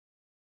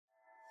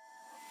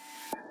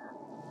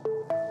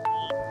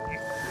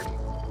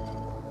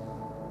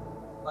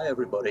Hi,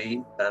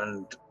 everybody,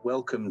 and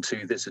welcome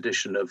to this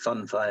edition of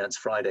Fund Finance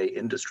Friday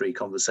Industry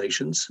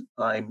Conversations.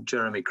 I'm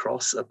Jeremy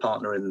Cross, a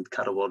partner in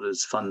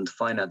Cadwalader's Fund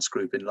Finance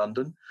Group in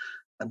London.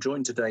 I'm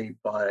joined today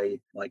by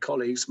my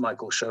colleagues,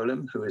 Michael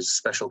Sholem, who is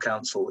Special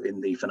Counsel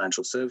in the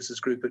Financial Services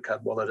Group at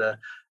Cadwalader,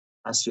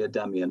 Assia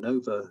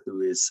Damianova,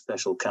 who is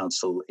Special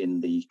Counsel in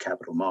the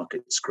Capital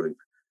Markets Group.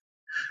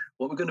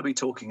 What we're going to be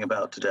talking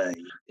about today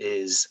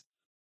is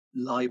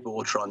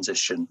LIBOR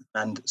transition,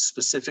 and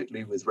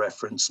specifically with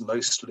reference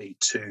mostly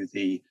to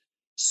the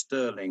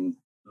sterling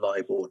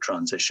LIBOR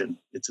transition.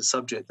 It's a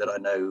subject that I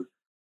know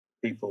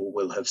people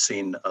will have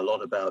seen a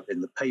lot about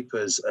in the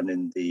papers and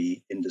in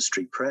the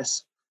industry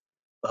press,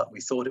 but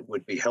we thought it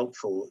would be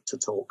helpful to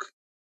talk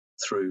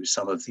through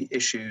some of the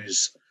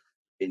issues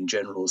in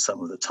general,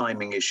 some of the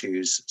timing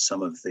issues,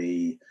 some of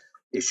the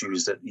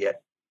issues that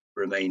yet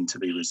remain to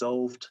be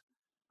resolved.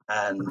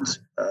 And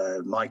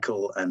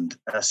Michael and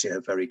Assia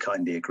have very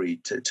kindly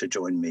agreed to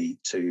join me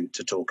to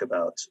talk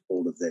about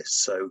all of this.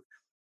 So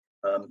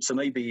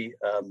maybe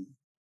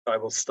I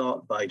will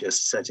start by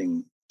just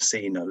setting the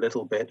scene a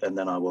little bit, and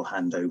then I will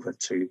hand over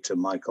to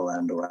Michael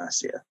and or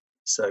Assia.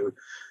 So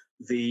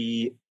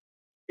the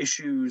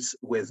issues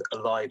with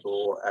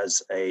LIBOR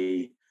as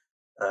a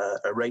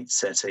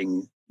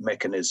rate-setting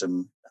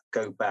mechanism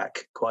go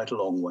back quite a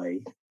long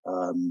way.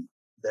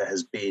 There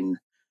has been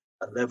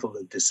a level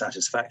of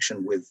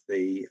dissatisfaction with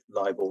the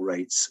LIBOR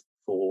rates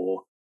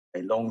for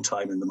a long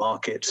time in the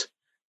market,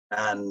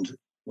 and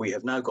we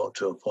have now got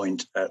to a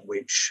point at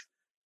which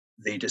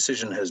the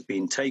decision has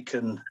been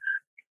taken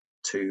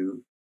to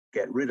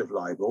get rid of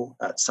LIBOR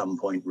at some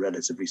point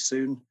relatively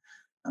soon,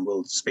 and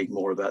we'll speak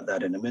more about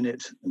that in a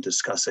minute and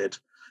discuss it,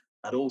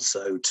 and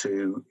also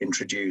to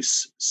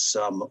introduce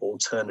some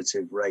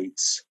alternative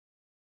rates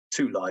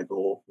to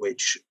LIBOR,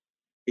 which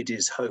it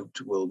is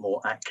hoped will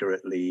more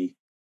accurately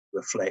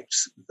reflect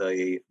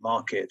the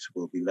market,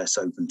 will be less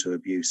open to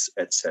abuse,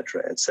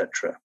 etc.,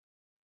 etc.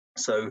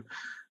 So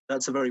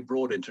that's a very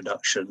broad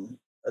introduction.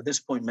 At this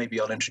point,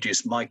 maybe I'll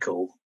introduce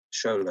Michael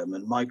Sholem.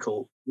 And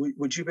Michael,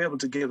 would you be able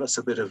to give us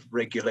a bit of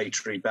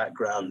regulatory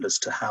background as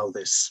to how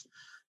this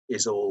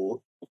is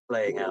all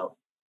playing out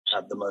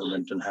at the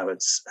moment and how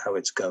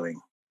it's going?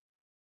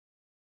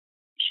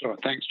 Sure,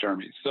 thanks,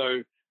 Jeremy.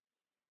 So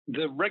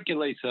the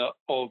regulator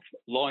of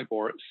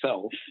LIBOR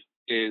itself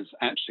is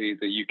actually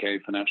the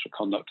UK Financial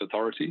Conduct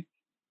Authority.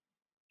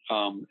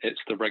 It's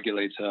the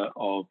regulator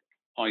of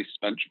ICE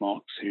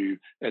benchmarks who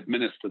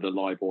administer the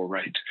LIBOR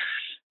rate.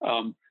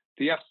 The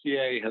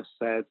FCA has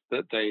said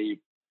that they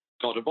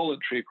got a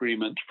voluntary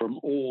agreement from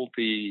all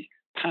the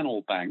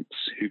panel banks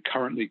who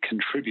currently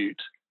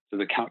contribute to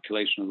the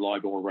calculation of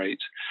LIBOR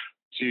rate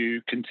to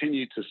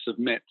continue to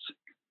submit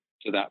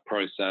to that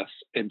process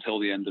until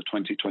the end of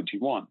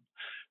 2021.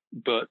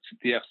 But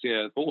the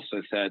FCA has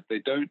also said they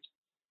don't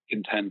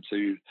intend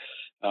to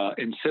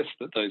insist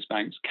that those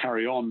banks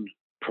carry on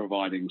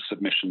providing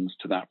submissions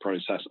to that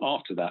process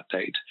after that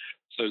date.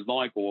 So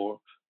LIBOR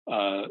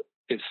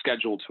is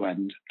scheduled to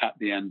end at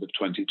the end of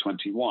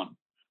 2021.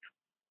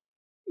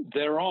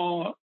 There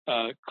are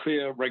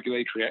clear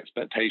regulatory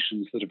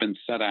expectations that have been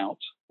set out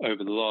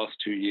over the last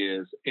 2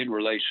 years in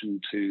relation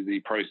to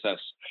the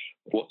process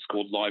of what's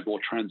called LIBOR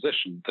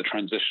transition, the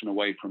transition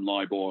away from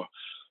LIBOR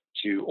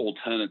to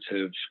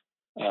alternative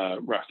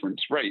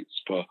reference rates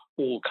for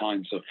all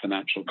kinds of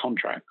financial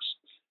contracts.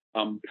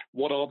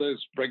 What are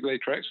those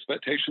regulatory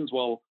expectations?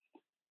 Well,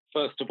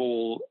 first of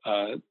all,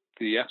 the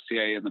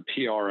FCA and the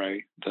PRA,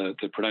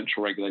 the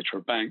Prudential Regulator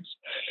of Banks,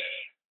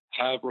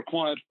 have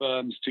required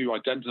firms to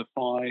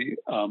identify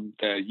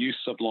their use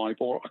of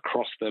LIBOR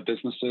across their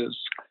businesses.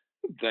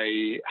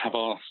 They have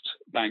asked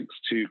banks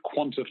to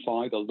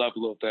quantify the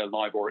level of their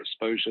LIBOR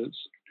exposures.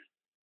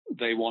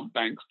 They want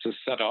banks to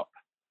set up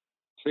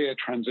clear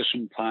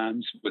transition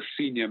plans with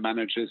senior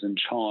managers in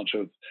charge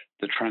of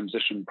the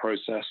transition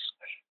process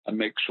and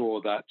make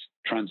sure that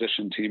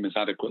transition team is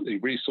adequately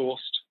resourced.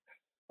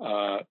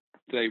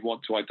 They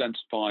want to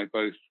identify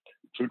both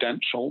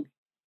prudential,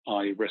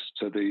 i.e. risk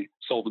to the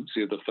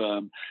solvency of the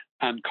firm,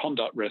 and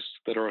conduct risks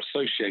that are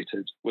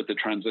associated with the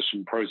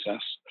transition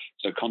process.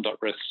 So conduct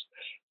risks,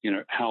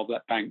 how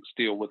that banks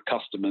deal with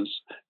customers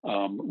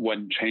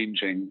when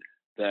changing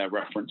their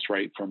reference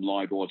rate from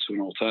LIBOR to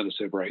an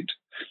alternative rate.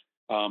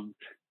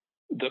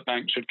 That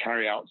banks should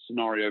carry out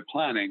scenario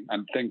planning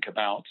and think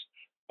about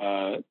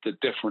the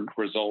different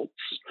results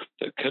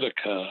that could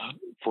occur,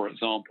 for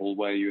example,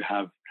 where you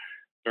have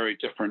very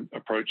different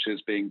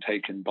approaches being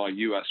taken by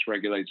US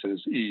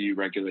regulators, EU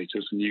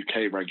regulators, and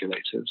UK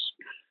regulators.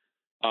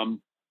 And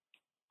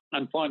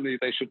finally,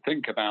 they should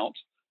think about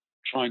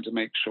trying to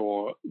make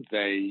sure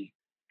they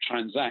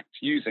transact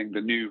using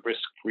the new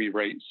risk-free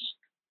rates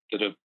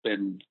that have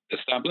been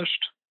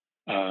established,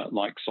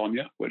 like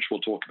SONIA, which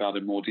we'll talk about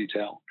in more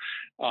detail,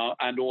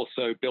 and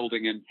also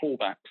building in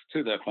fallbacks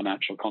to their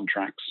financial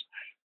contracts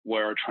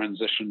where a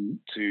transition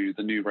to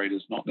the new rate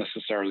is not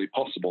necessarily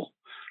possible.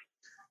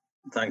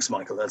 Thanks,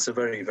 Michael. That's a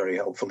very, very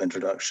helpful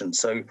introduction.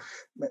 So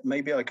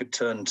maybe I could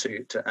turn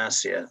to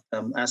Assia.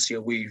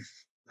 Assia, we've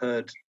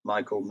heard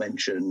Michael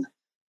mention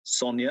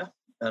SONIA,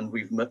 and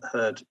we've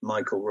heard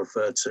Michael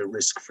refer to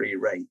risk-free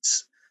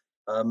rates.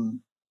 And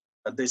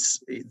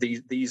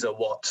these are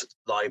what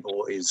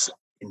LIBOR is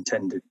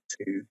intended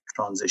to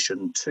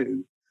transition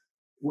to.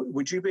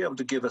 Would you be able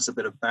to give us a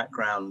bit of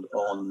background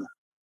on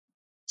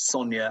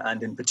SONIA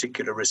and in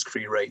particular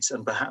risk-free rates,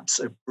 and perhaps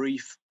a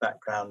brief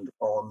background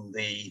on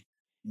the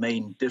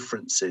main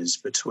differences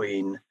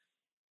between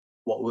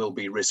what will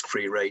be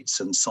risk-free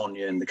rates and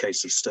SONIA in the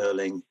case of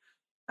sterling,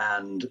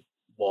 and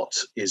what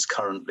is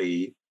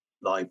currently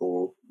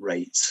LIBOR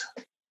rates?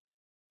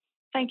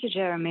 Thank you,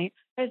 Jeremy.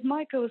 As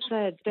Michael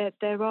said, that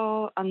there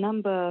are a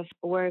number of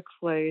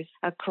workflows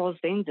across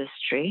the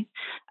industry.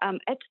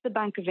 At the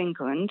Bank of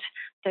England,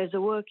 there's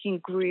a working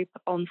group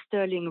on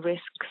sterling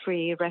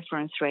risk-free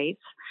reference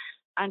rates,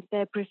 and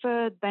their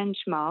preferred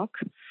benchmark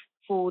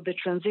for the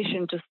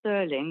transition to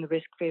sterling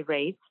risk-free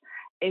rates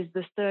is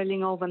the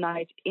Sterling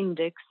Overnight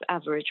Index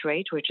Average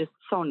Rate, which is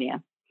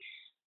SONIA.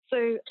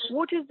 So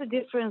what is the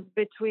difference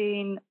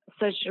between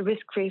such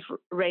risk-free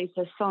rates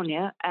as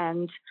SONIA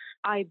and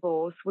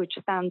IBORs, which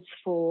stands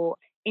for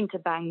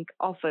Interbank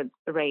Offered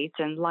Rates,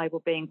 and LIBOR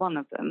being one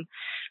of them?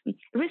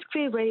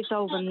 Risk-free rates are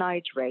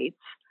overnight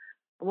rates,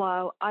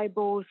 while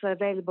IBORs are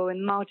available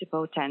in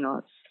multiple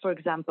tenors, for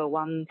example,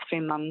 1, 3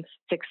 months,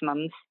 6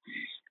 months.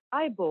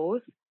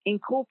 IBORs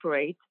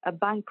incorporate a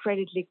bank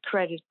credit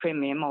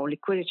premium or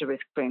liquidity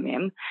risk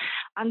premium,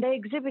 and they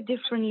exhibit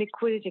different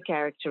liquidity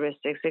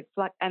characteristics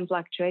and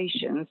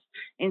fluctuations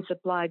in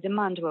supply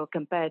demand when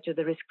compared to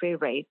the risk-free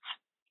rates.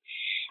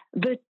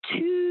 The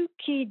two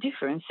key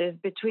differences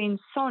between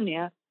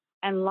SONIA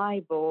and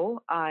LIBOR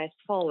are as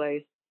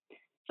follows.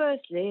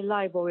 Firstly,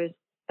 LIBOR is,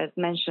 as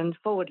mentioned,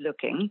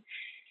 forward-looking.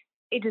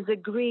 It is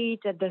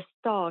agreed at the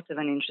start of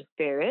an interest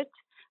period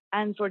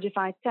and for a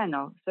defined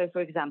tenor, so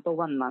for example,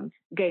 1 month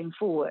going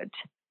forward.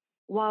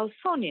 While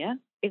SONIA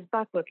is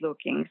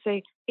backward-looking, so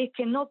it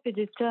cannot be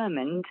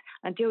determined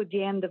until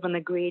the end of an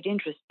agreed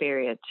interest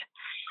period.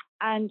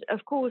 And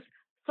of course,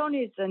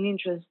 SONIA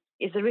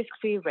is a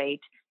risk-free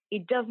rate.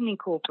 It doesn't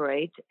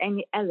incorporate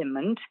any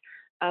element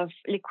of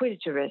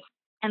liquidity risk.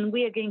 And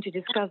we are going to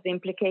discuss the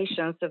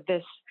implications of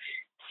this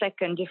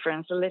second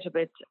difference a little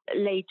bit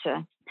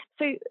later.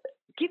 So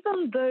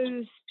given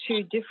those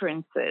two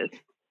differences,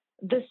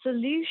 the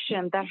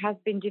solution that has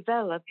been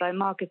developed by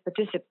market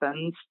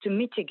participants to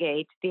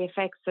mitigate the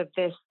effects of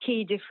this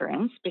key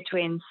difference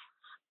between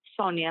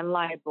SONIA and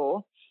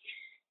LIBOR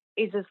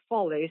is as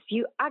follows.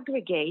 You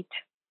aggregate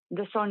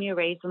the SONIA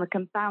rates on a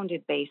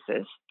compounded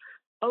basis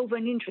over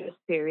an interest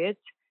period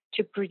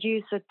to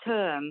produce a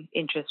term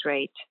interest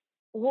rate.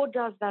 What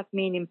does that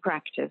mean in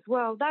practice?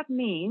 Well, that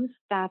means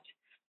that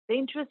the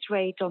interest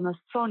rate on a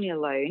SONIA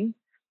loan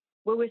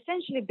will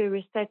essentially be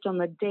reset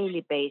on a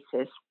daily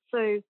basis.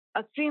 So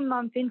a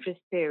 3-month interest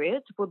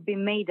period would be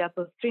made up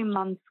of 3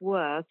 months'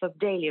 worth of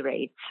daily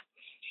rates.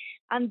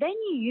 And then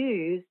you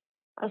use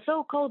a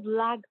so-called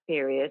lag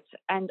period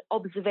and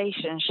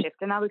observation shift,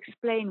 and I'll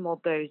explain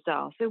what those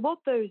are. So what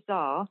those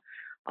are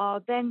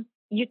then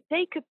you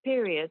take a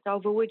period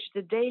over which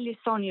the daily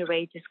SONIA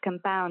rate is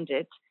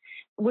compounded,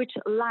 which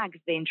lags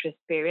the interest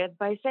period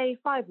by, say,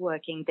 5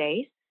 working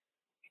days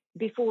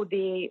before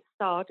the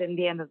start and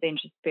the end of the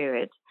interest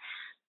period.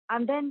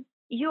 And then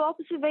your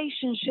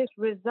observation shift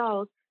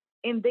results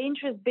in the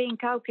interest being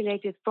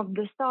calculated from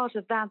the start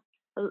of that,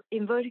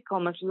 inverted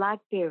commas, lag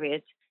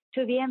period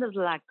to the end of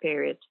the lag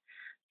period.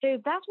 So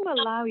that will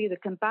allow you the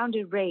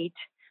compounded rate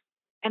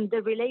and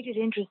the related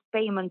interest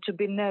payment to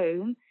be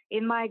known,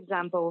 in my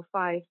example,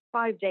 5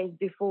 days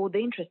before the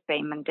interest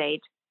payment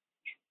date.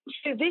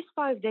 So this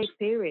 5-day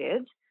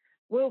period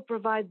will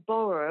provide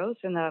borrowers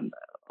in a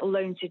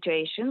loan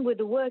situation with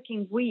a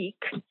working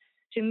week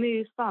to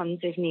move funds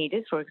if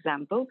needed, for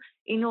example,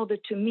 in order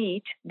to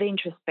meet the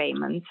interest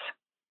payments.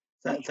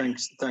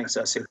 Thanks,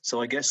 Asia.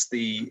 So I guess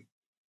the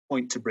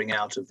point to bring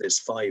out of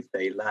this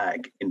 5-day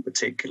lag in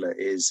particular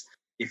is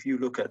if you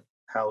look at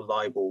how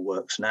LIBOR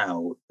works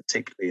now,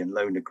 particularly in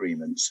loan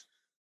agreements,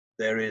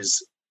 there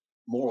is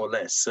more or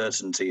less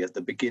certainty at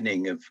the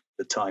beginning of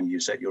the time you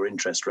set your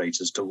interest rate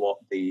as to what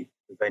the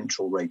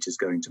eventual rate is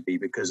going to be,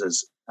 because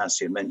as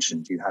Asia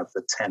mentioned, you have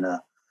the tenor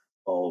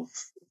of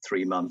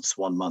 3 months,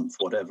 1 month,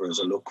 whatever, as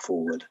a look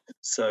forward.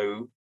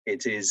 So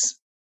it is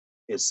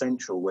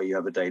essential where you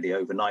have a daily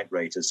overnight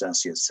rate, as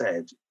Asia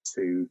said,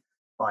 to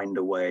find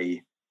a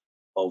way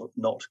of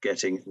not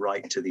getting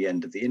right to the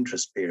end of the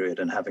interest period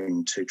and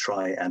having to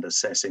try and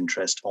assess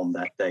interest on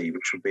that day,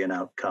 which would be an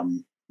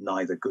outcome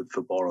neither good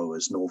for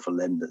borrowers nor for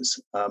lenders.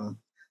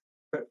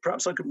 But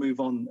perhaps I could move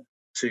on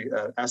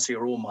to Asia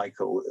or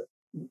Michael.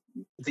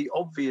 The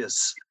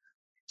obvious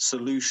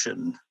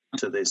solution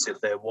to this,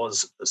 if there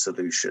was a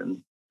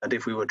solution, and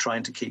if we were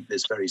trying to keep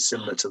this very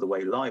similar to the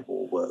way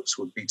LIBOR works,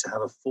 would be to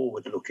have a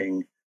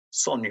forward-looking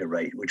SONIA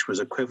rate, which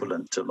was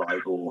equivalent to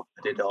LIBOR,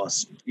 that it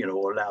asked,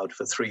 or allowed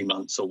for 3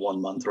 months or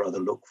 1 month or other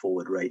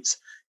look-forward rates.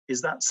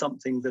 Is that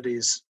something that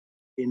is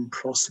in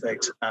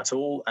prospect at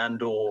all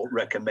and or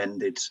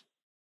recommended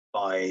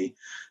by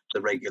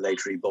the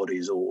regulatory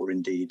bodies or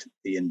indeed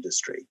the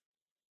industry?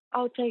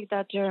 I'll take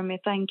that, Jeremy.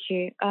 Thank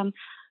you.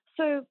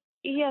 So,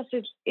 yes,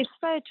 it's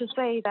fair to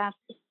say that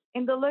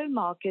in the loan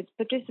market,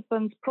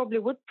 participants probably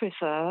would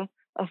prefer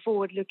a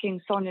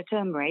forward-looking SONIA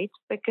term rate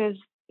because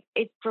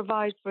it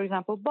provides, for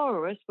example,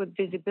 borrowers with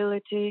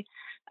visibility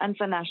and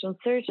financial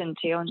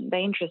certainty on the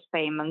interest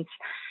payments.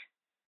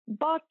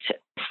 But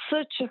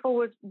such a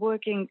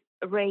forward-working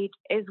rate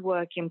is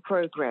work in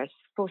progress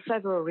for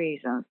several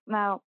reasons.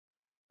 Now,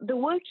 the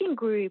working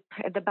group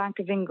at the Bank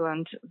of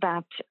England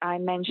that I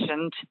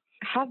mentioned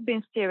have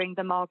been steering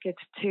the market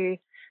to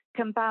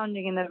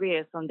compounding in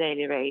arrears on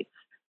daily rates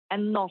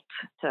and not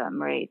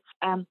term rates.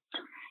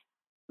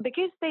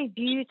 Because they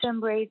view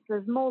term rates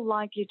as more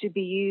likely to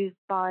be used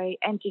by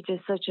entities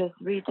such as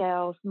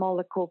retail,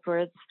 smaller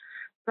corporates,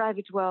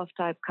 private wealth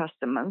type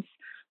customers,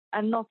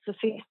 and not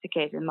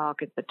sophisticated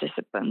market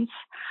participants.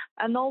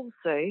 And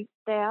also,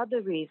 the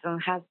other reason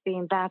has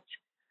been that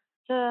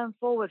term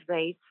forward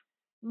rates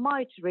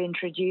might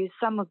reintroduce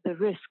some of the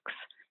risks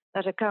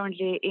that are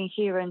currently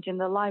inherent in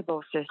the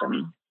LIBOR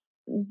system.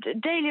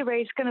 Daily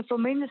rates, kind of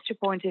from an industry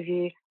point of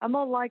view, are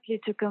more likely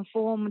to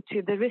conform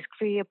to the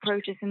risk-free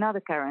approaches in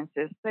other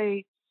currencies.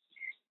 So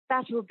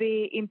that will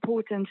be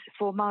important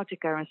for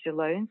multi-currency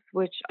loans,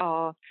 which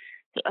are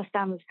a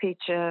standard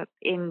feature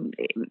in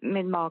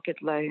mid-market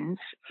loans.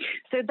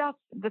 So that's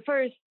the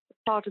first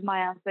part of my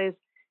answer is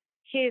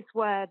here's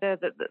where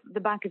the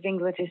Bank of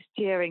England is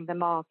steering the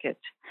market.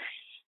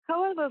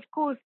 However, of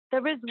course,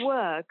 there is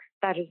work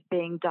that is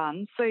being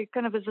done. So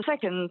kind of as a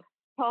second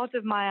part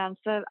of my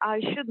answer, I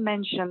should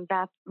mention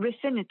that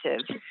Refinitiv,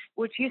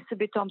 which used to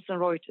be Thomson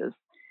Reuters,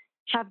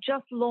 have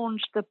just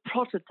launched the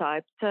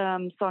prototype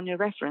term SONIA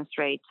reference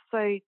rate.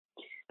 So,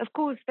 of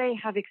course, they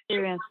have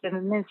experience in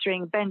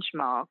administering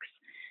benchmarks.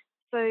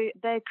 So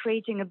they're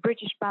creating a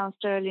British pound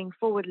sterling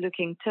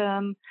forward-looking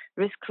term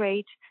risk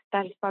rate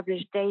that is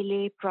published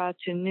daily prior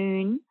to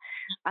noon,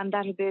 and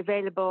that will be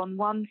available on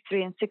 1,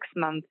 3, and 6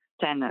 month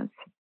tenors.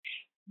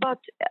 But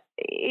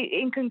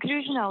in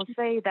conclusion, I'll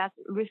say that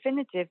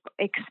Refinitiv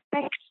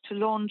expects to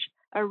launch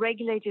a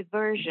regulated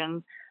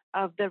version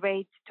of the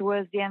rate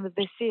towards the end of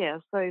this year.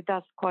 So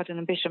that's quite an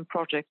ambitious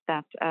project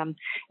that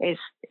is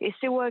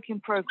still work in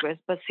progress,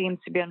 but seems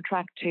to be on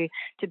track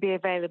to be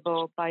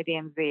available by the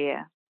end of the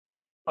year.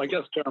 I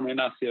guess, Jeremy and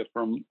Assia,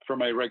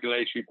 from a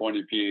regulatory point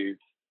of view,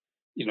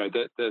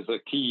 that there's a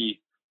key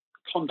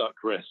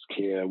conduct risk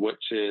here,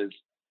 which is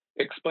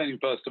explaining,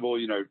 first of all,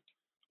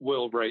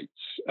 will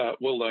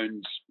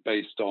loans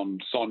based on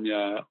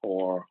SONIA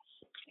or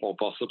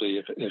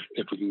possibly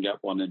if we can get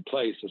one in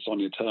place, a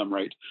SONIA term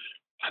rate,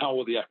 how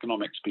will the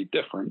economics be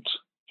different,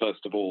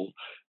 first of all?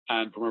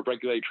 And from a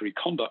regulatory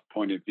conduct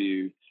point of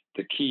view,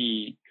 the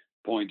key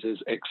point is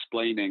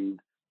explaining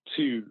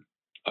to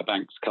a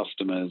bank's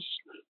customers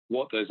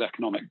what those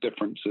economic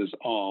differences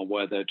are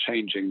where they're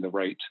changing the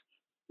rate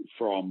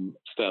from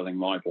sterling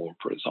LIBOR,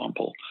 for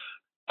example.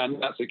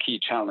 And that's a key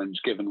challenge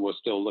given we're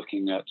still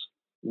looking at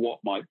what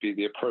might be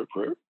the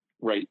appropriate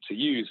rate to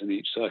use in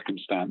each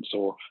circumstance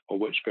or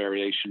which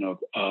variation of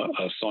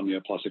a SONIA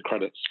plus a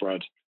credit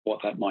spread, what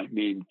that might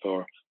mean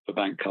for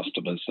bank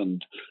customers.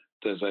 And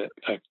there's a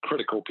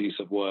critical piece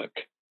of work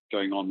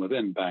going on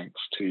within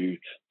banks to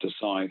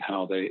decide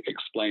how they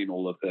explain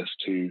all of this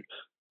to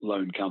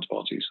loan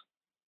counterparties.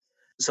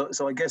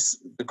 So I guess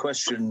the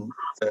question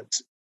that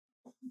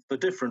for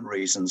different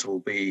reasons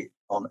will be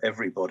on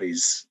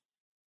everybody's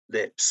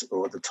lips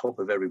or at the top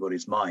of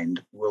everybody's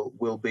mind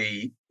will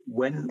be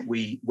when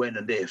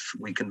and if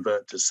we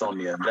convert to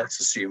SONIA, and let's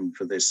assume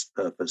for this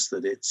purpose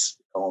that it's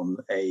on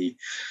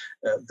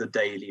the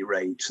daily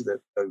rate, the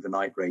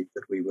overnight rate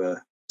that we were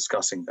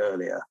discussing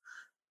earlier,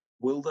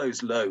 will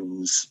those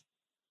loans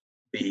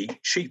be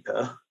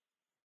cheaper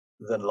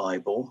than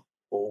LIBOR,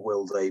 or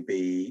will they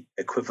be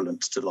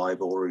equivalent to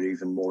LIBOR or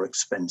even more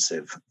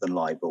expensive than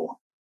LIBOR?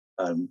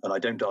 And I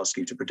don't ask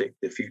you to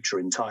predict the future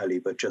entirely,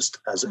 but just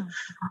as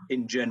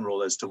in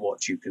general as to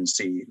what you can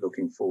see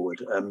looking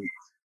forward.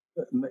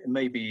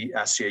 Maybe,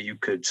 Assia, you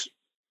could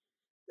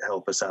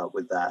help us out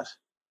with that.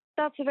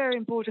 That's a very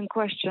important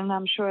question.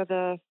 I'm sure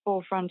the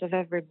forefront of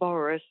every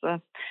borrower's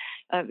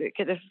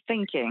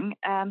thinking.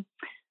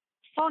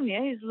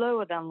 SONIA is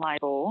lower than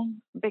LIBOR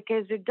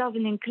because it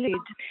doesn't include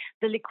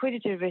the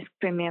liquidity risk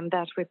premium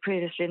that we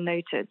previously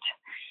noted.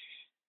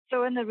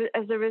 So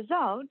as a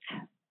result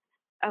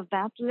of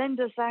that,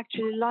 lenders are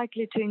actually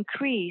likely to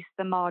increase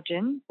the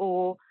margin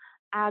or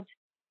add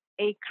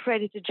a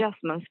credit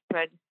adjustment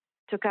spread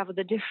to cover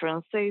the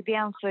difference. So the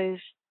answer is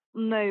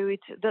no,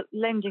 the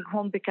lending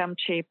won't become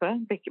cheaper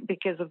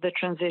because of the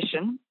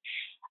transition.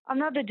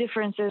 Another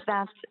difference is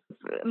that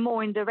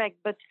more indirect,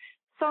 but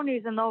SONIA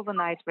is an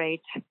overnight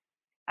rate.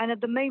 And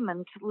at the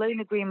moment, loan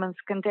agreements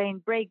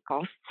contain break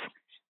costs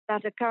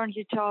that are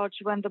currently charged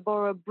when the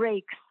borrower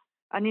breaks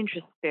an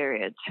interest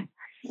period.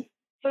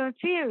 So in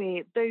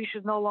theory, those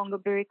should no longer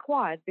be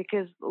required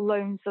because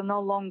loans are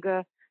no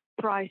longer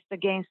priced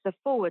against the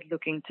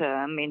forward-looking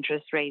term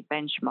interest rate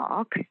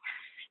benchmark.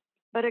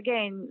 But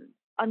again,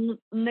 a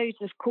note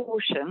of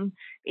caution,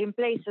 in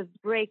place of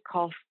break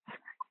costs,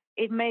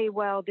 the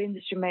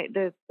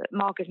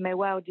market may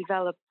well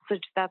develop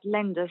such that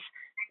lenders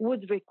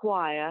would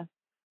require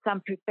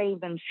some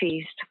prepayment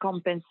fees to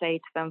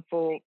compensate them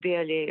for the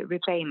early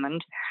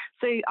repayment.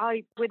 So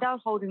without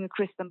holding a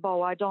crystal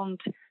ball, I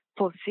don't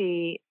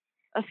foresee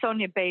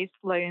SONIA-based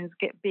loans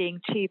being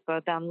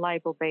cheaper than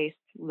LIBOR-based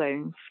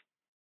loans.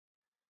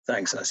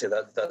 Thanks, Asia.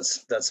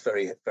 That's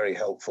very, very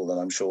helpful, and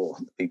I'm sure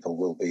people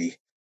will be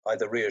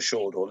either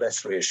reassured or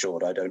less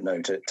reassured, I don't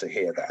know, to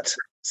hear that.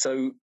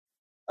 So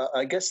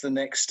I guess the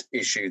next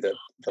issue that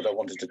I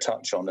wanted to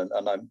touch on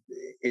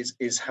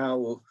is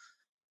how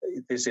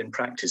this in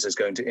practice is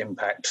going to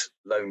impact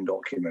loan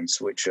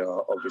documents, which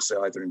are obviously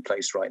either in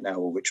place right now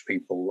or which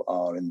people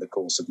are in the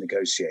course of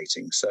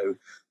negotiating. So,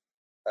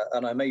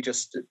 and I may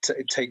just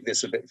take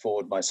this a bit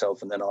forward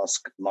myself and then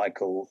ask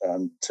Michael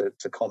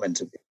to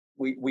comment a bit.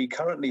 We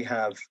currently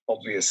have,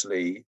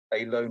 obviously,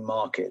 a loan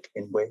market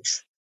in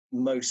which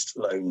most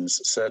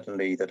loans,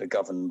 certainly that are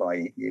governed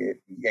by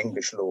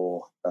English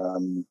law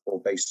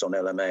or based on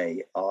LMA,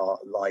 are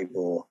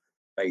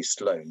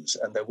LIBOR-based loans.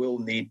 And there will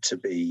need to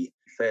be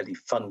fairly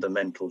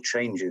fundamental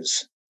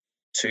changes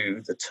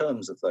to the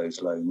terms of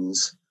those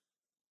loans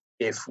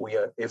if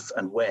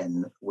and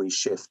when we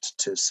shift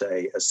to,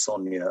 say, a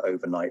SONIA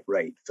overnight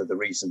rate, for the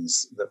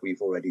reasons that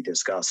we've already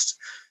discussed,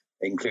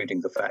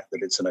 including the fact that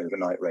it's an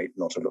overnight rate,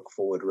 not a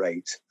look-forward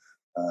rate,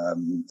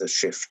 the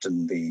shift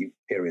and the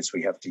periods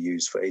we have to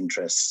use for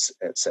interests,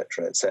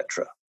 etc.,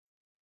 etc.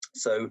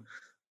 So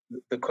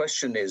the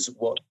question is,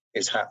 what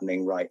is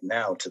happening right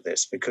now to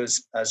this?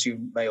 Because as you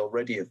may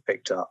already have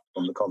picked up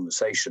from the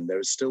conversation, there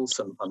is still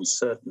some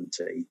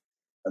uncertainty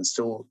and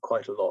still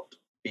quite a lot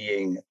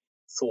being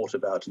thought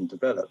about and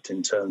developed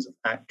in terms of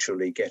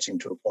actually getting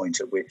to a point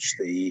at which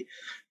the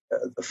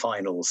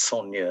final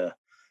SONIA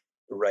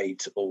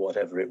rate or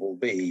whatever it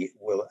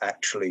will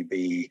actually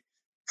be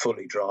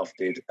fully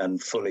drafted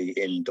and fully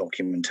in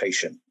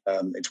documentation.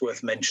 It's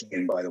worth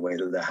mentioning, by the way,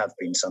 that there have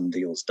been some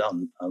deals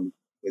done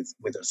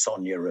with a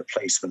SONIA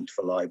replacement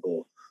for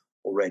LIBOR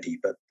already,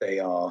 but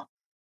it's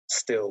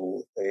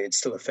still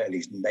a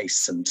fairly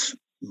nascent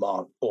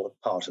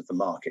part of the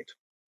market.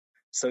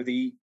 So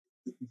the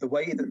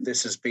way that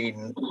this has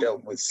been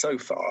dealt with so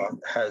far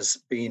has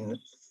been,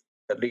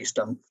 at least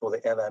for the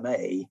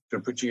LMA, to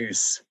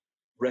produce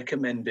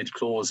recommended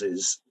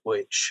clauses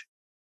which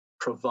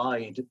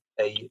provide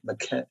a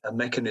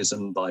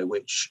mechanism by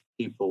which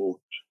people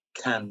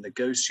can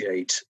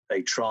negotiate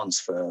a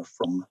transfer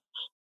from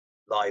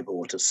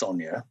LIBOR to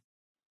SONIA,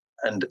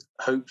 and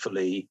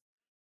hopefully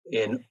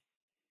in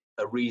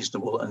a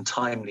reasonable and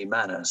timely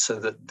manner, so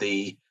that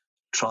the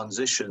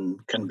transition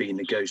can be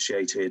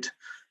negotiated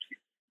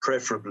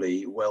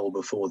preferably well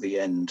before the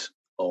end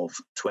of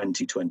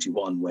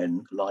 2021,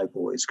 when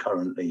LIBOR is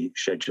currently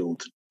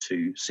scheduled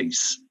to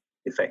cease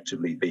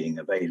effectively being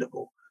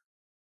available.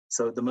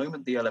 So at the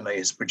moment, the LMA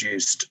has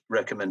produced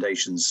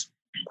recommendations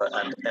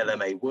and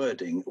LMA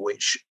wording,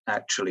 which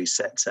actually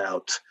sets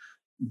out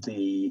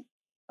the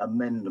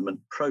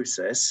amendment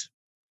process.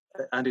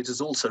 And it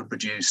has also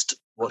produced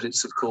what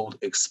it's called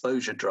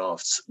exposure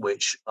drafts,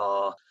 which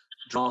are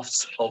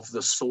drafts of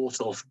the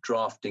sort of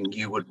drafting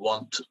you would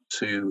want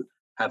to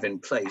have in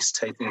place,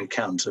 taking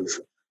account of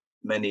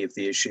many of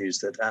the issues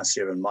that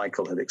Asya and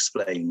Michael had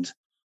explained,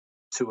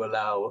 to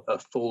allow a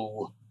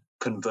full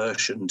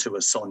conversion to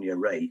a SONIA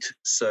rate.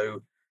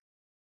 So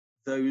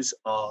those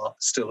are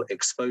still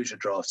exposure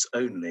drafts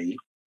only,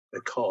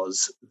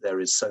 because there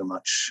is so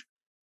much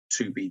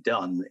to be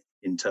done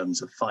in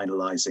terms of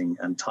finalizing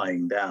and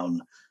tying down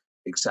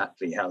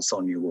exactly how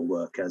SONIA will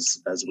work,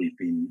 as we've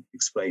been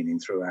explaining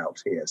throughout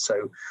here.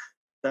 So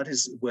that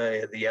is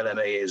where the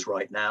LMA is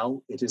right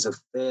now. It is a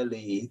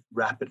fairly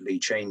rapidly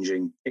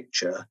changing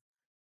picture,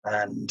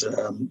 and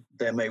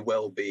there may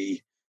well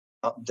be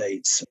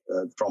updates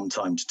from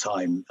time to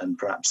time, and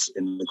perhaps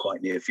in the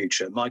quite near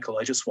future. Michael,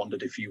 I just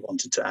wondered if you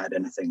wanted to add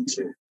anything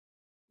to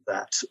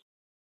that.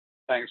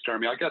 Thanks,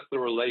 Jeremy. I guess the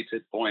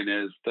related point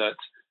is that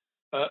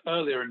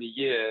earlier in the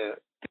year,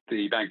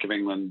 the Bank of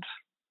England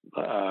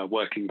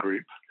working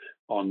group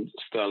on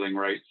sterling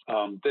rates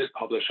did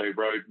publish a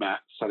roadmap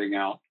setting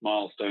out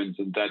milestones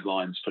and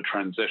deadlines for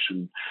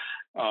transition,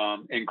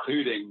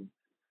 including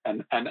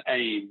an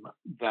aim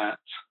that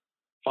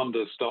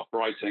funders stop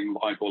writing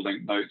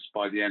LIBOR-linked notes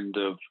by the end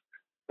of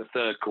the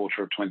third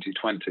quarter of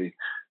 2020.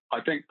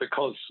 I think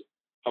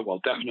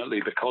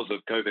definitely because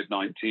of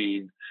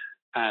COVID-19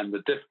 and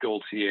the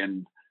difficulty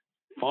in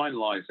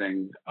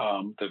finalizing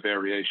the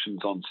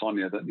variations on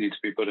SONIA that need to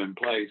be put in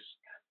place,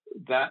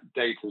 that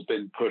date has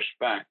been pushed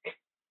back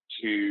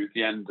to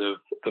the end of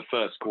the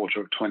first quarter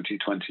of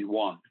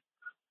 2021.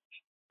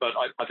 But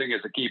I think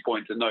it's a key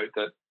point to note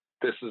that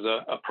this is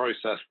a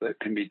process that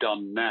can be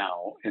done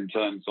now, in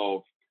terms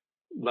of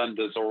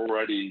lenders are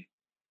already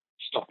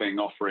stopping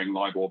offering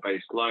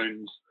LIBOR-based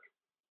loans.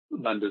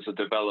 Lenders are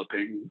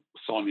developing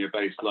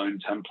SONIA-based loan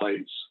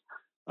templates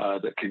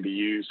that can be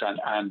used,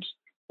 and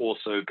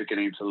also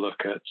beginning to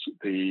look at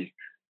the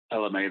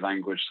LMA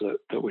language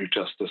that we've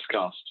just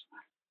discussed.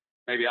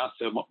 Maybe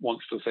Asya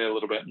wants to say a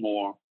little bit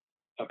more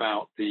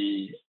about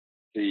the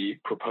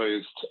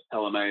proposed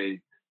LMA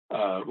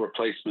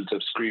replacement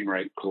of screen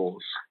rate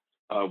clause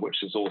which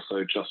has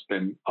also just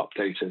been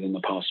updated in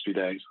the past few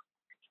days.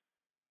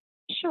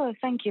 Sure,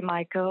 thank you,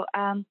 Michael.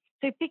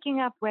 So picking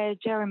up where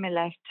Jeremy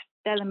left,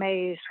 the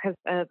LMA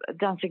has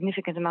done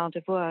significant amount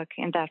of work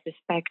in that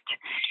respect.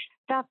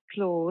 That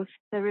clause,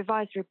 the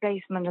revised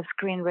replacement of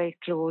screen rate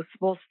clause,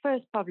 was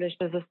first published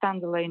as a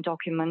standalone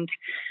document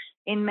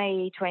in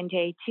May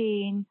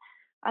 2018,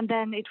 and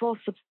then it was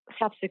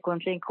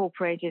subsequently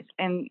incorporated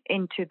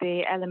into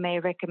the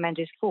LMA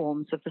recommended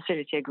forms of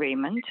facility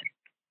agreement.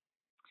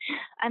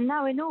 And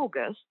now in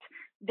August,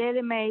 the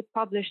LMA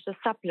published a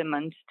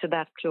supplement to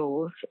that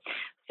clause.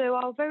 So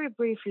I'll very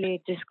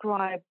briefly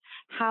describe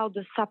how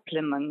the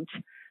supplement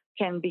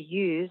can be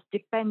used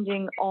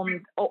depending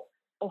on, or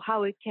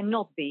how it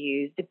cannot be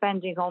used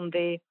depending on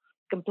the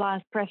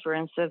compliance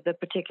preference of the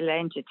particular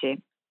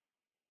entity.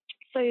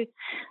 So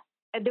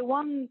at the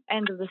one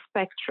end of the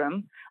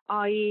spectrum,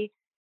 i.e.,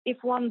 if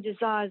one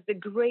desires the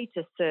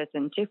greatest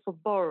certainty for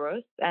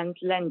borrowers and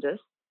lenders,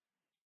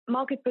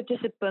 market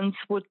participants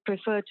would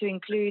prefer to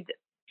include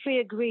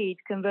pre-agreed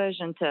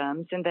conversion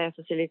terms in their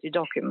facility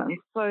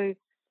documents. So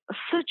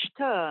such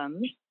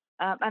terms,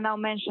 and I'll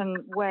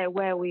mention where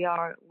we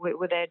are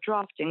with their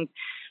drafting,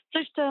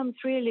 such terms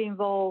really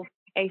involve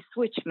a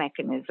switch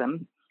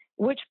mechanism,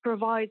 which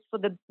provides for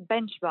the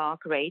benchmark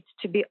rate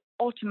to be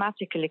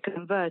automatically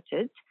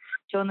converted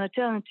to an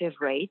alternative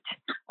rate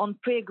on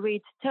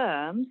pre-agreed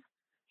terms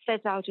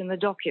set out in the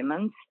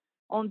documents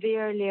on the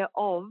earlier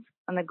of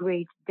an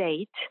agreed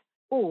date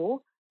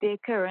or the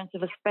occurrence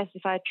of a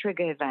specified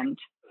trigger event.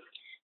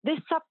 This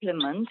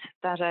supplement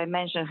that I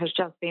mentioned has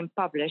just been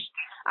published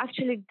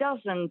actually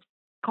doesn't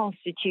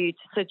constitute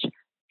such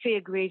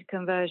pre-agreed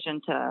conversion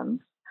terms.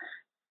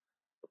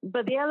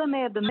 But the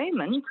LMA at the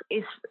moment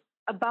is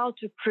about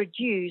to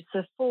produce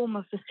a form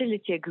of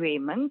facility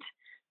agreement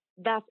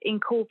that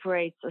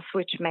incorporates a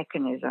switch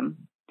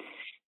mechanism.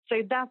 So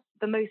that's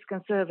the most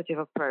conservative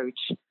approach.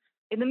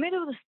 In the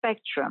middle of the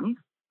spectrum,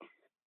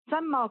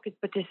 some market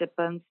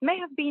participants may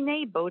have been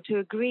able to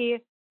agree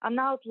an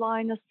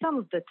outline of some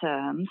of the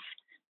terms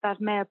that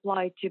may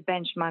apply to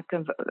benchmark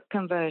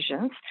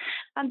conversions,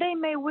 and they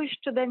may wish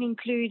to then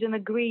include an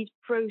agreed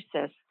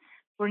process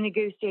for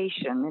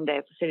negotiation in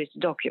their facility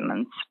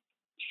documents,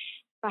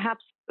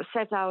 perhaps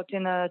set out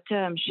in a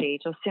term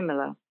sheet or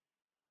similar.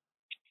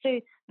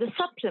 So the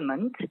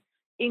supplement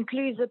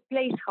includes a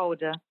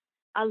placeholder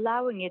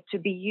allowing it to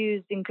be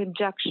used in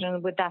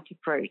conjunction with that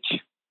approach.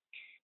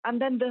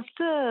 And then the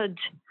third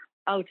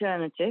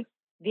alternative,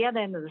 the other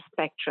end of the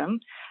spectrum,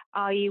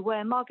 i.e.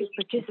 where market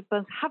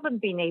participants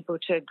haven't been able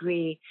to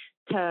agree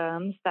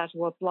terms that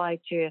will apply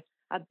to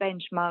a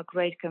benchmark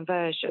rate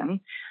conversion,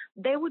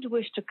 they would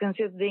wish to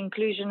consider the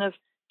inclusion of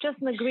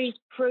just an agreed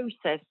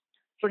process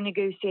for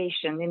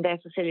negotiation in their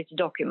facility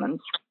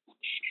documents.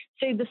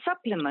 So the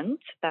supplement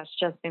that's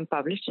just been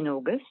published in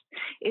August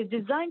is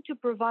designed to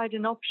provide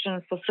an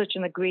option for such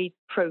an agreed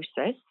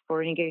process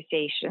for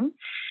negotiation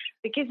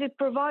because it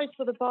provides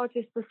for the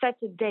parties to set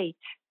a date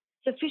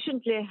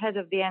sufficiently ahead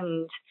of the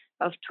end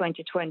of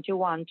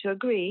 2021 to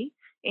agree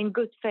in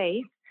good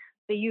faith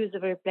the use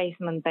of a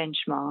replacement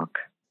benchmark.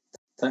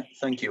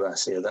 Thank you,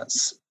 Asia.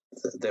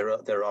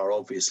 There are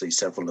obviously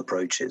several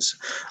approaches.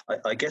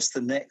 I guess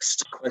the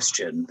next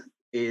question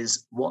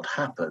is what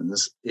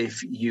happens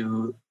if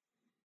you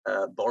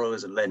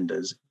borrowers and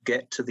lenders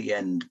get to the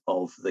end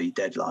of the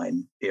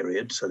deadline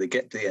period, so they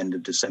get to the end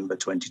of December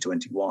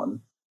 2021,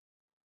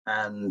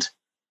 and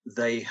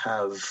they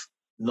have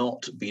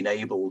not been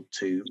able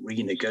to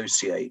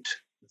renegotiate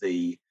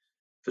the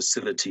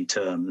facility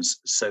terms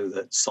so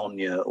that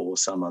SONIA or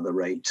some other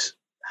rate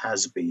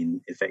has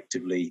been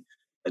effectively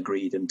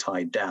agreed and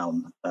tied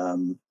down.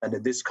 And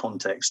in this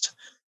context,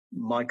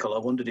 Michael, I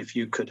wondered if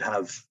you could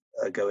have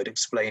a go at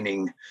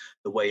explaining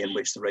the way in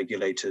which the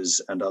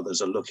regulators and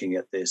others are looking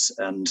at this,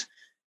 and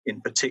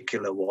in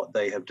particular what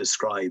they have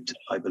described,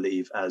 I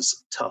believe,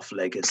 as tough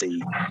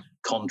legacy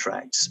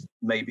contracts,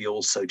 maybe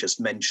also just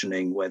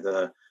mentioning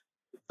whether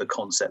the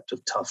concept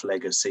of tough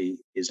legacy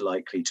is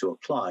likely to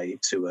apply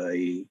to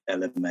a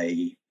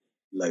LMA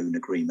loan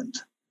agreement.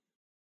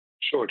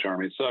 Sure,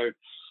 Jeremy. So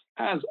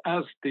as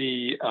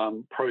the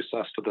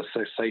process for the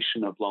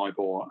cessation of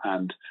LIBOR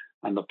and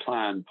the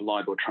plan for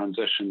LIBOR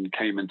transition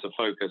came into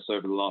focus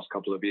over the last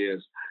couple of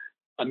years,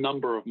 a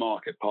number of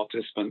market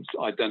participants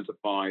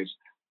identified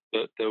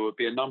that there would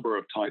be a number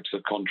of types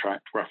of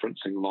contract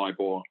referencing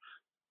LIBOR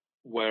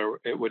where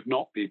it would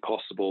not be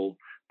possible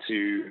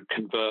to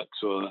convert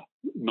to a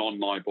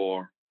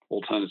non-LIBOR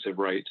alternative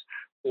rate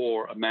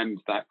or amend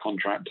that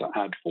contract to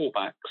add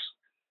fallbacks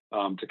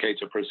to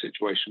cater for a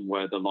situation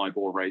where the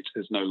LIBOR rate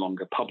is no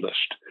longer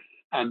published.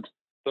 And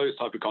those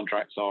type of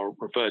contracts are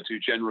referred to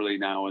generally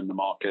now in the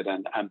market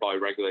and by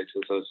regulators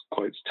as,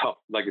 quote, tough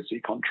legacy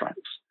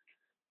contracts.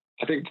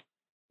 I think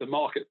the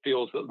market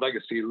feels that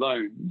legacy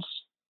loans,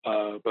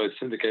 both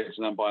syndicated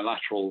and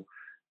bilateral,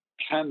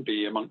 can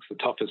be amongst the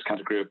toughest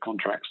category of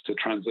contracts to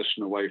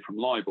transition away from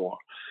LIBOR,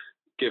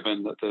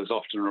 given that there's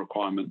often a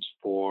requirement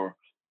for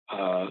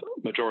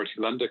majority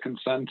lender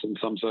consent in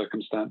some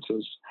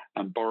circumstances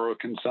and borrower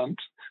consent.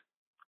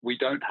 we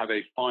don't have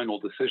a final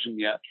decision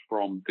yet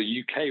from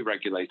the UK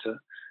regulator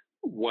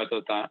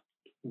whether that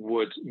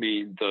would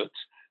mean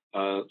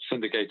that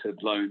syndicated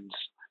loans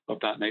of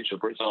that nature,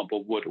 for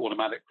example, would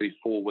automatically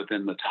fall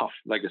within the tough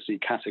legacy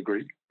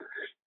category.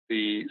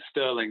 The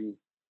Sterling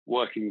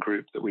working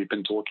group that we've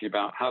been talking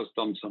about has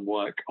done some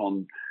work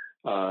on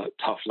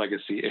tough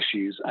legacy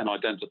issues and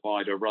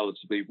identified a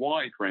relatively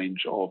wide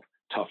range of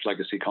tough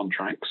legacy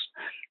contracts.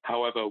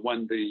 However,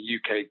 when the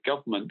UK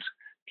government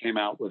came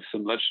out with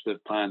some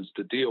legislative plans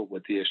to deal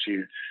with the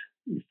issue,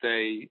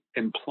 they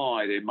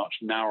implied a much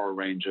narrower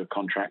range of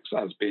contracts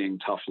as being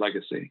tough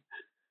legacy.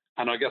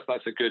 And I guess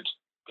that's a good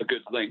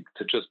link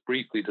to just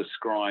briefly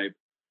describe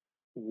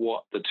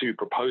what the two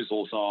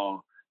proposals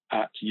are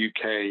at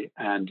UK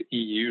and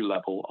EU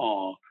level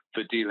are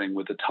for dealing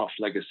with the tough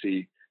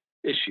legacy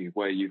issue,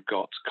 where you've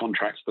got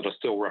contracts that are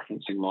still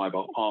referencing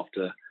LIBOR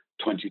after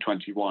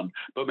 2021.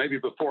 But maybe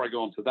before I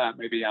go on to that,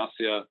 maybe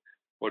Assia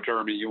or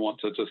Jeremy, you want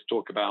to just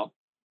talk about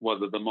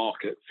whether the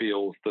market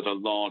feels that a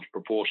large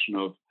proportion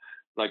of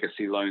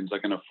legacy loans are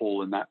going to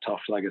fall in that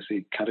tough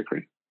legacy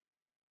category.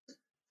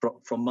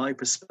 From my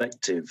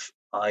perspective,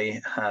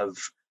 I have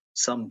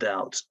some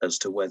doubt as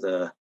to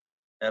whether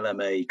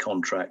LMA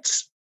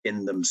contracts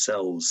in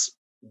themselves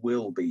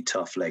will be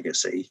tough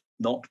legacy,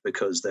 not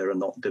because there are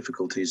not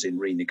difficulties in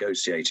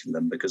renegotiating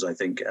them, because I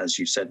think, as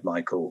you said,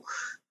 Michael,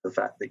 the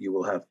fact that you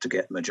will have to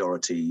get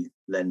majority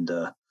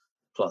lender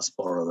plus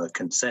borrower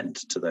consent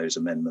to those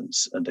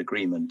amendments and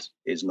agreement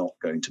is not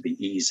going to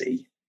be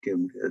easy,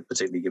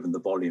 particularly given the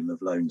volume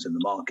of loans in the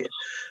market.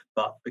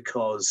 But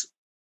because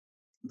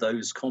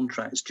those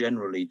contracts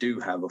generally do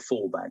have a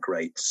fallback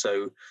rate.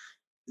 So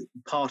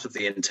part of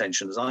the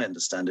intention, as I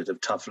understand it,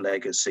 of tough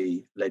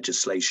legacy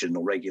legislation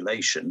or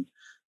regulation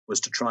was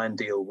to try and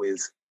deal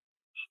with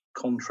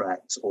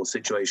contracts or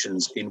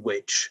situations in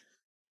which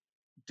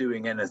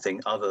doing anything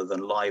other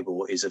than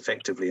LIBOR is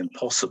effectively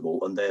impossible,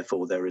 and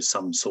therefore there is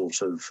some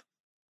sort of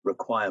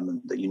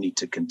requirement that you need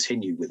to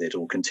continue with it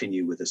or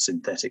continue with a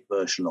synthetic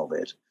version of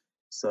it.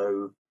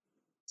 So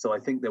I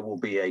think there will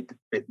be a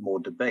bit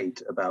more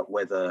debate about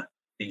whether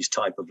these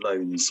type of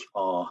loans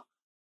are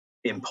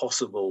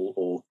impossible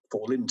or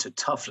fall into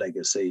tough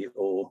legacy,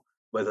 or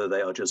whether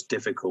they are just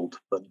difficult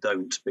but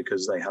don't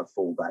because they have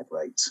fallback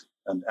rates.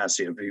 And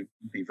Assia,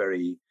 I'd be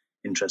very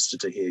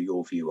interested to hear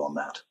your view on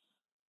that.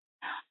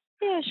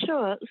 Yeah,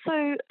 sure.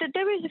 So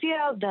there is a view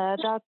out there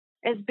that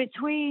is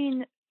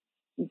between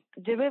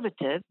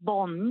derivative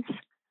bonds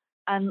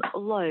and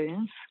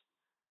loans.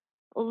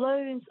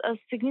 Loans, a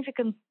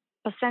significant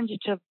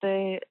percentage of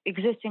the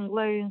existing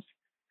loans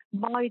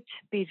might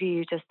be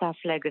viewed as tough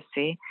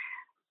legacy.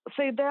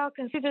 So they are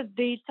considered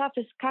the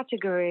toughest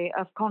category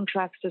of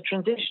contracts to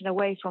transition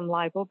away from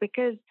LIBOR,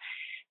 because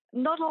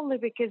not only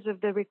because of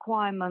the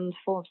requirement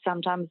for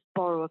sometimes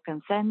borrower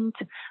consent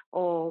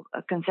or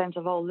consent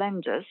of all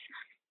lenders,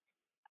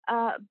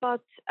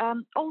 but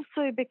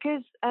also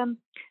because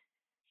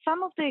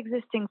some of the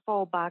existing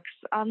fallbacks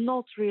are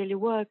not really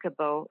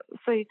workable.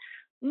 So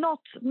not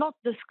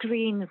the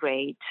screen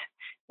rate,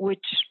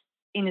 which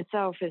in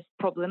itself is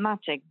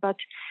problematic, but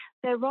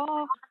there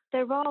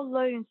are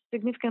loans,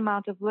 significant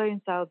amount of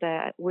loans out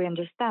there, we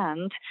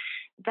understand,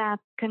 that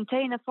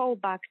contain a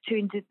fallback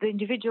to the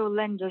individual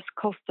lender's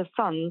cost of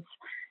funds,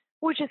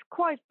 which is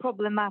quite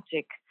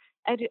problematic,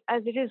 as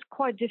it is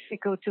quite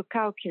difficult to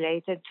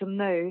calculate and to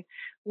know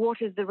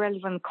what is the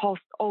relevant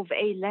cost of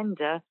a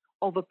lender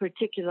of a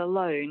particular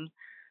loan.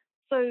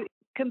 So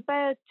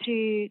compared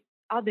to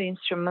other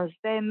instruments,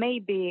 there may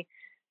be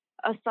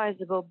a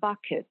sizable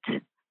bucket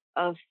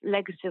of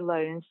legacy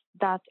loans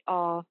that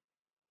are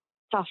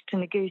tough to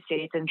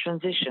negotiate and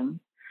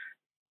transition.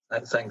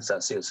 Thanks,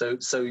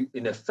 Assia. So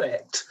in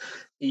effect,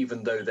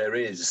 even though there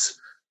is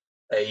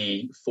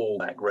a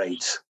fallback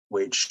rate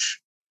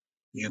which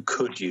you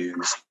could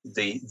use,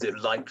 the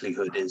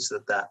likelihood is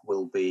that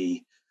will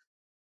be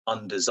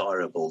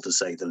undesirable, to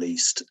say the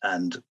least,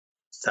 and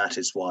that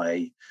is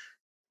why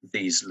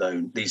these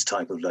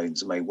type of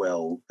loans may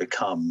well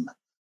become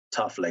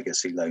tough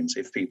legacy loans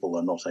if people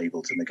are not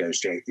able to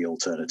negotiate the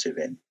alternative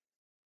in.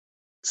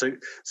 So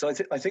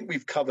I think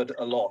we've covered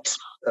a lot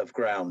of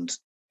ground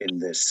in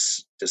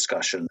this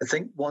discussion. I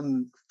think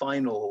one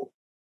final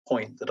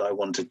point that I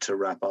wanted to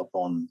wrap up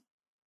on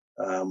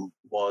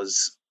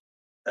was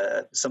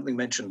something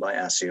mentioned by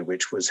Assia,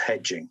 which was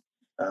hedging,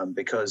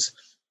 because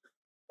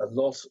a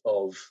lot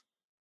of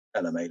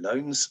LMA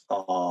loans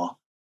are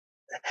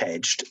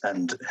hedged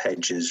and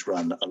hedges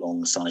run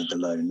alongside the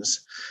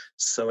loans.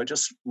 So I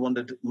just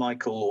wondered,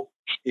 Michael,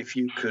 if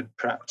you could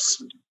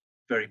perhaps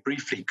very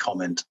briefly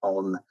comment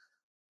on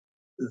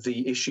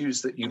the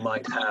issues that you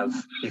might have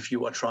if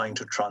you are trying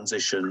to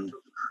transition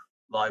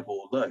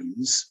LIBOR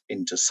loans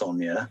into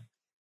SONIA,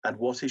 and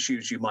what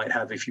issues you might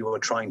have if you are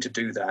trying to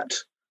do that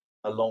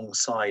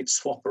alongside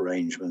swap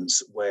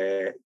arrangements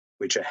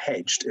which are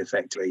hedged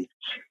effectively,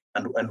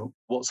 and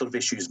what sort of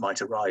issues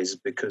might arise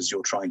because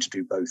you're trying to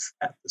do both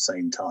at the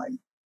same time?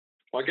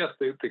 Well, I guess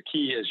the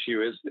key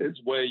issue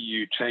is where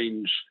you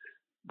change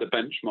the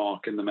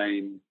benchmark in the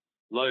main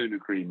loan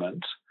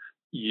agreement.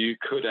 you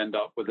could end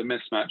up with a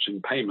mismatch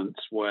in payments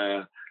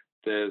where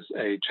there's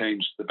a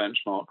change to the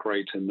benchmark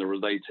rate in the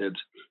related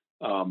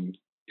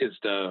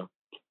ISDA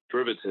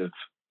derivative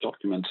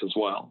document as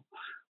well.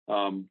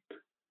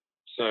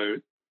 So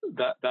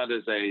that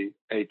is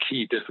a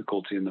key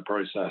difficulty in the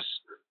process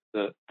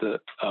that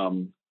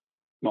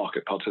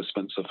market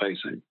participants are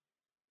facing.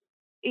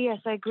 Yes,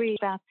 I agree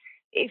that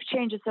if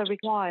changes are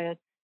required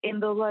in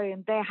the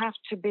loan, there have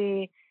to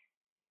be,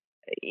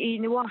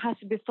 one has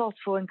to be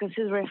thoughtful in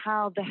considering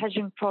how the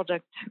hedging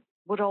product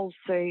would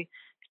also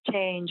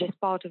change as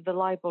part of the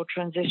LIBOR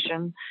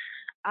transition.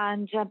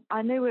 And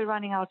I know we're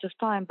running out of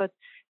time, but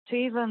to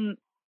even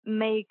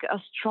make a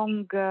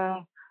stronger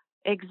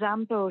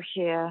example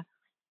here,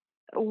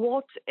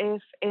 what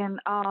if in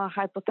our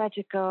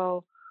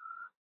hypothetical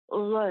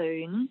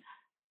loan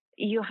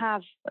you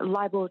have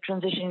LIBOR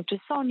transitioning to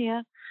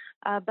SONIA,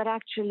 but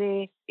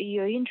actually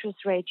your interest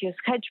rate, your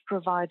hedge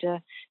provider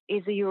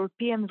is a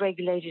European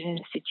regulated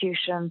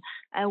institution,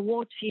 and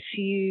what if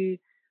you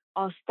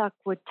are stuck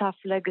with tough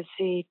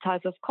legacy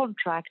type of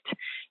contract?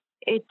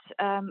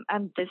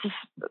 And this is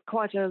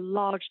quite a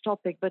large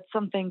topic, but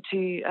something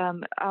to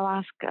I'll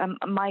ask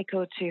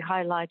Michael to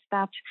highlight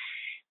that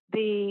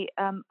the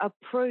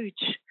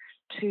approach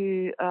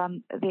to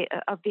the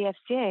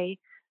FCA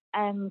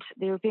and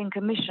the European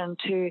Commission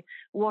to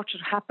what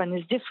should happen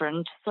is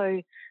different.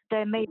 So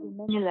there may be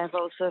many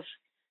levels of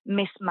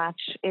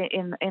mismatch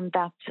in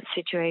that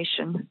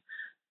situation.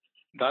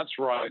 That's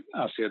right,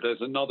 Asia.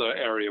 There's another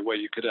area where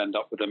you could end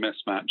up with a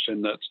mismatch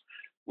in that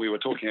we were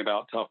talking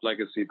about tough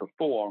legacy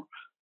before,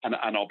 and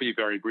I'll be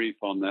very brief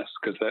on this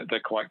because they're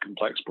quite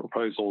complex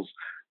proposals,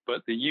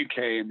 but the UK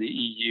and the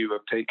EU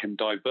have taken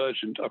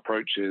divergent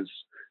approaches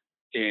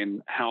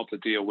in how to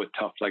deal with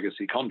tough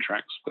legacy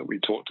contracts that we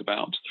talked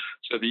about.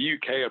 So the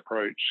UK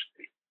approach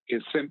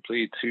is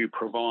simply to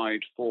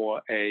provide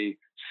for a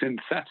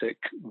synthetic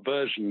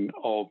version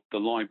of the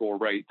LIBOR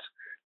rate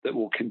that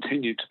will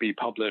continue to be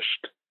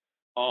published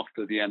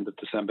after the end of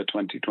December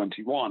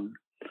 2021,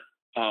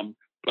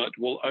 but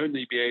will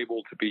only be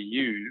able to be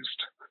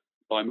used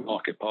by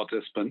market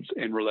participants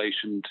in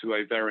relation to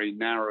a very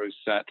narrow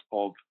set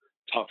of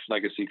tough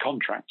legacy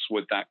contracts,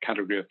 with that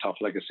category of tough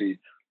legacy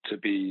to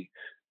be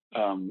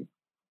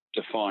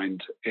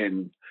defined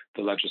in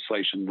the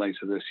legislation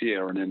later this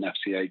year and in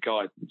FCA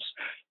guidance.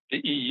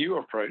 The EU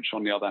approach,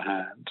 on the other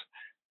hand,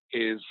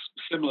 is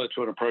similar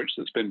to an approach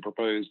that's been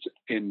proposed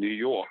in New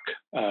York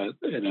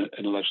in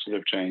a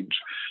legislative change,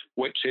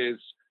 which is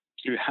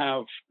to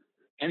have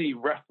any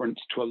reference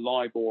to a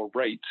LIBOR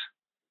rate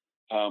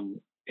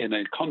in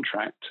a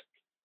contract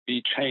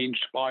be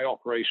changed by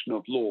operation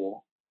of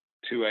law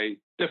to a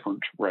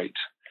different rate.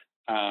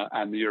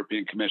 And the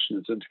European Commission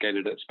has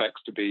indicated it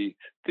expects to be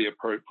the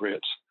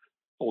appropriate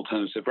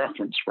alternative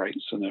reference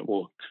rates, and it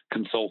will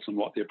consult on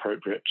what the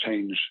appropriate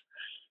change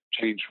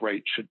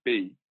rate should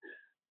be.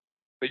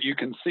 But you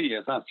can see,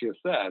 as Asia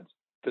said,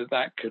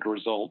 that could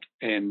result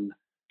in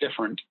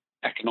different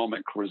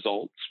economic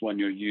results when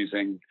you're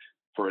using,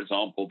 for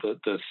example,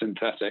 the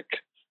synthetic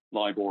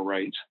LIBOR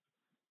rate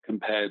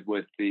compared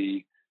with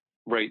the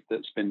rate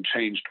that's been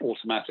changed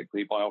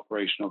automatically by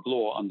operation of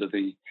law under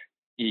the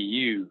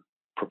EU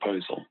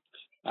proposal.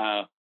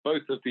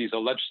 Both of these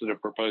are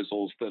legislative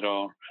proposals that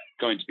are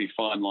going to be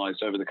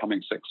finalized over the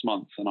coming 6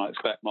 months, and I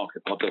expect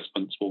market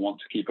participants will want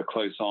to keep a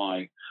close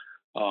eye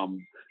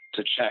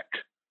to check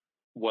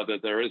whether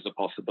there is a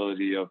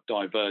possibility of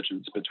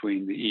divergence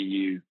between the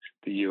EU,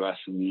 the US,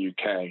 and the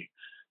UK,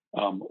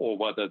 or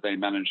whether they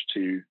manage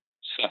to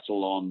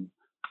settle on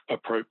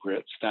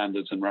appropriate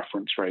standards and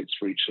reference rates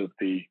for each of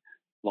the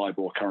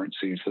LIBOR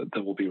currencies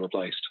that will be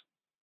replaced.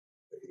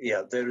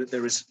 Yeah,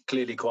 there is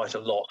clearly quite a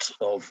lot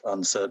of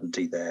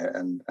uncertainty there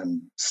and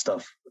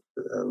stuff,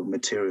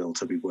 material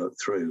to be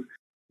worked through.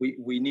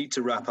 We need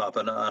to wrap up,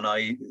 and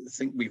I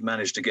think we've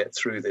managed to get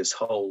through this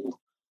whole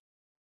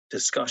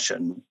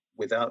discussion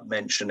without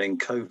mentioning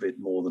COVID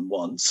more than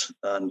once,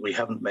 and we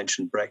haven't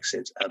mentioned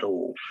Brexit at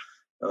all,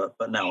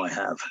 but now I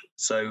have.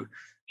 So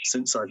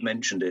since I've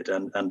mentioned it,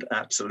 and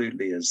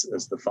absolutely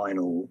as the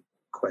final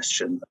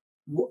question,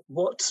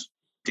 what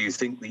do you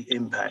think the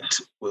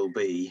impact will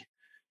be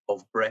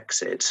of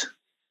Brexit,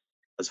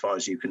 as far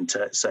as you can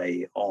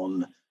say,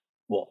 on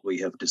what we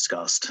have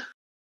discussed?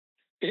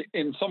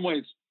 In some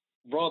ways,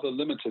 rather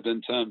limited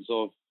in terms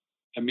of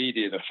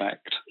immediate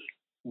effect.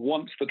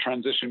 Once the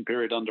transition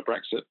period under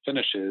Brexit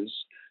finishes,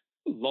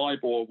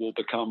 LIBOR will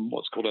become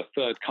what's called a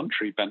third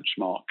country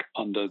benchmark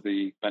under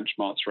the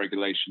benchmarks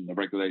regulation, the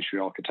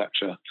regulatory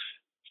architecture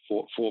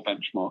for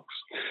benchmarks,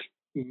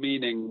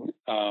 meaning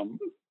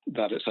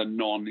that it's a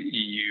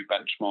non-EU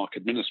benchmark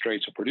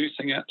administrator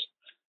producing it.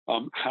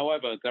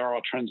 However, there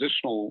are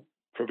transitional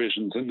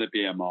provisions in the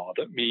BMR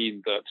that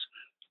mean that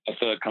a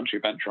third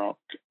country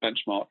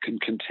benchmark can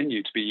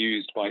continue to be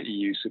used by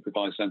EU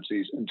supervised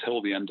entities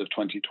until the end of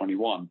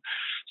 2021.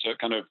 So it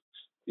kind of,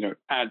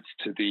 adds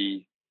to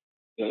the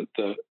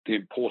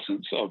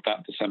importance of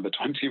that December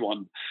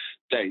 21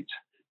 date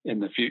in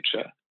the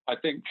future. I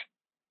think,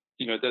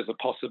 there's a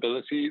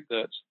possibility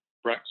that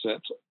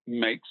Brexit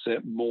makes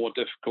it more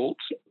difficult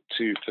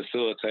to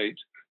facilitate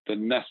the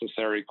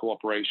necessary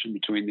cooperation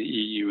between the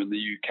EU and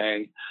the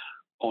UK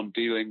on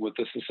dealing with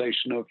the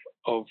cessation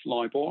of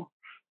LIBOR.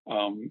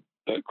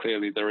 But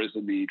clearly there is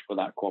a need for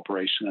that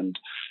cooperation,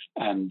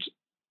 and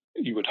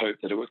you would hope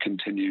that it would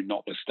continue,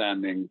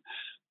 notwithstanding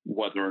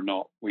whether or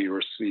not we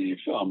receive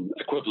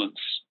equivalence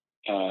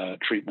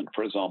treatment,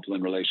 for example,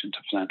 in relation to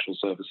financial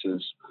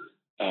services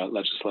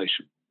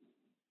legislation.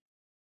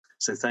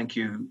 So thank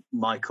you,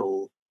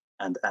 Michael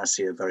and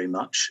Asia, very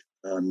much.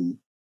 And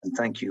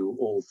thank you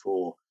all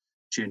for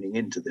tuning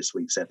into this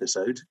week's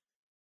episode.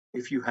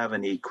 If you have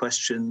any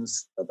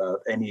questions about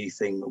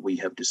anything that we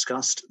have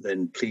discussed,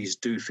 then please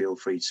do feel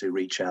free to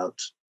reach out,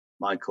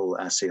 Michael,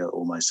 Asia,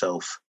 or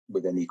myself,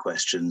 with any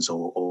questions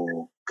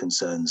or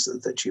concerns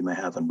that you may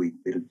have, and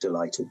we'd be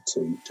delighted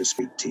to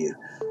speak to you.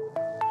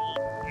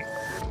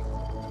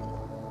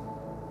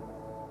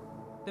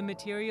 The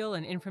material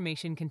and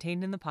information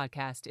contained in the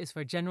podcast is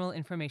for general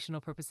informational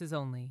purposes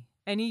only.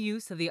 Any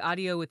use of the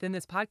audio within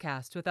this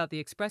podcast without the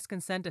express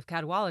consent of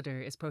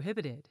Cadwallader is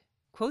prohibited.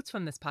 Quotes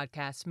from this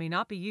podcast may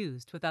not be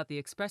used without the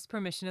express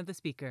permission of the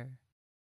speaker.